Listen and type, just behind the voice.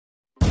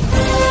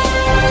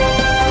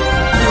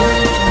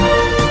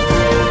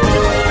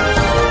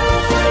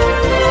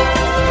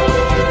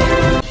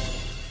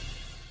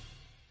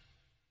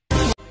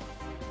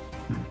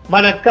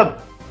வணக்கம்.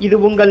 இது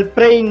உங்கள்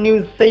பிரைம்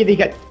நியூஸ்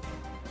செய்திகள்.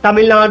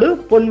 தமிழ்நாடு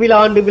பொன்விழா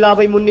ஆண்டு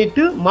விழாவை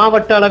முன்னிட்டு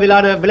மாவட்ட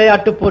அளவிலான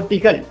விளையாட்டுப்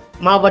போட்டிகள்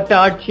மாவட்ட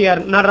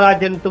ஆட்சியர்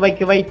நடராஜன்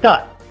துவக்கி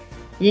வைத்தார்.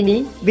 இனி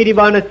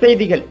விரிவான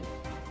செய்திகள்.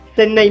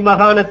 சென்னை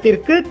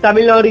மாகாணத்திற்கு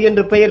தமிழ்நாடு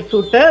என்று பெயர்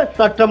சூட்ட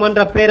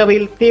சட்டமன்ற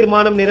பேரவையில்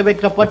தீர்மானம்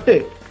நிறைவேற்றப்பட்டு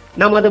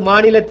நமது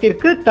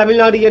மாநிலத்திற்கு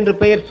தமிழ்நாடு என்று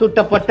பெயர்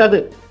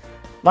சூட்டப்பட்டது.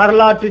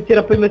 வரலாற்று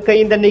சிறப்புமிக்க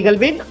இந்த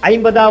நிகழ்வின்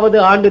 50வது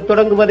ஆண்டு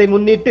தொடங்குவதை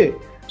முன்னிட்டு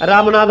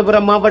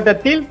ராமநாதபுரம்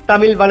மாவட்டத்தில்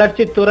தமிழ்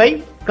வளர்ச்சித்துறை,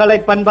 கலை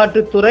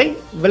பண்பாட்டுத்துறை,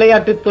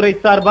 விளையாட்டுத்துறை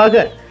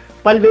சார்பாக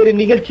பல்வேறு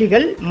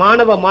நிகழ்ச்சிகள்,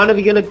 மாணவ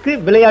மாணவிகளுக்கு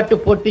விளையாட்டு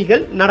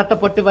போட்டிகள்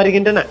நடத்தப்பட்டு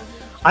வருகின்றன.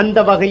 அந்த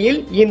வகையில்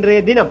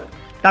இன்றைய தினம்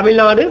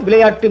தமிழ்நாடு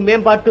விளையாட்டு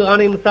மேம்பாட்டு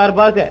ஆணையம்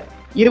சார்பாக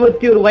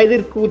 21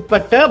 வயதிற்கு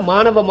உட்பட்ட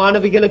மாணவ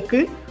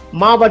மாணவிகளுக்கு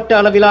மாவட்ட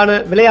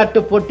அளவிலான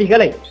விளையாட்டு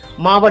போட்டிகளை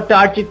மாவட்ட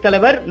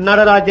ஆட்சித்தலைவர்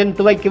நடராஜன்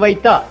துவக்கி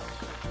வைத்தார்.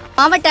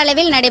 மாவட்ட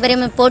அளவில்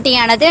நடைபெறும்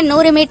இப்போட்டியானது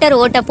 100 மீட்டர்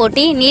ஓட்ட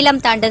போட்டி, நீளம்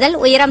தாண்டுதல்,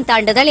 உயரம்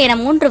தாண்டுதல் என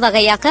 3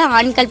 வகையாக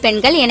ஆண்கள்,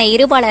 பெண்கள் என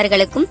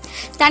இருபாலர்களுக்கும்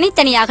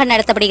தனித்தனியாக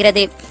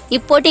நடத்தப்படுகிறது.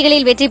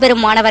 இப்போட்டிகளில் வெற்றி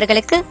பெறும்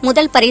மாணவர்களுக்கு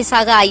முதல்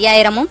பரிசாக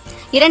 5000,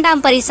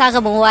 இரண்டாம்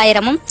பரிசாக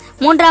 3000,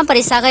 மூன்றாம்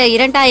பரிசாக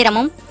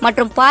 2000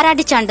 மற்றும்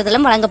பாராட்டுச்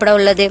சான்றிதழும் வழங்கப்பட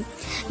உள்ளது.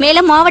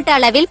 மேலும் மாவட்ட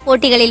அளவில்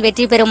போட்டிகளில்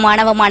வெற்றி பெறும்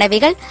மாணவ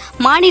மாணவிகள்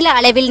மாநில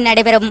அளவில்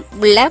நடைபெறும்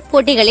உள்ள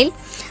போட்டிகளில்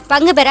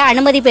பங்கு பெற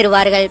அனுமதி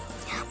பெறுவார்கள்.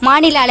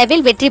 மாநில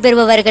அளவில் வெற்றி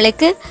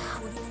பெறுபவர்களுக்கு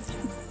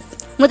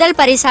முதல்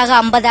பரிசாக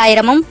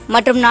 50000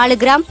 மற்றும் 4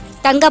 கிராம்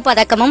தங்க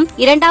பதக்கமும்,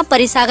 இரண்டாம்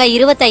பரிசாக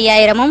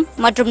 25000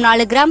 மற்றும்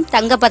 4 கிராம்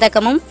தங்க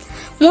பதக்கமும்,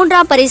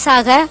 மூன்றாம்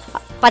பரிசாக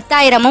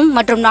 10000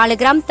 மற்றும் 4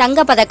 கிராம்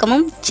தங்க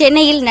பதக்கமும்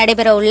சென்னையில்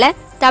நடைபெற உள்ள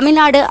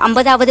தமிழ்நாடு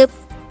 50வது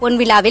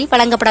பொன்விழாவில்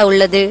வழங்கப்பட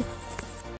உள்ளது.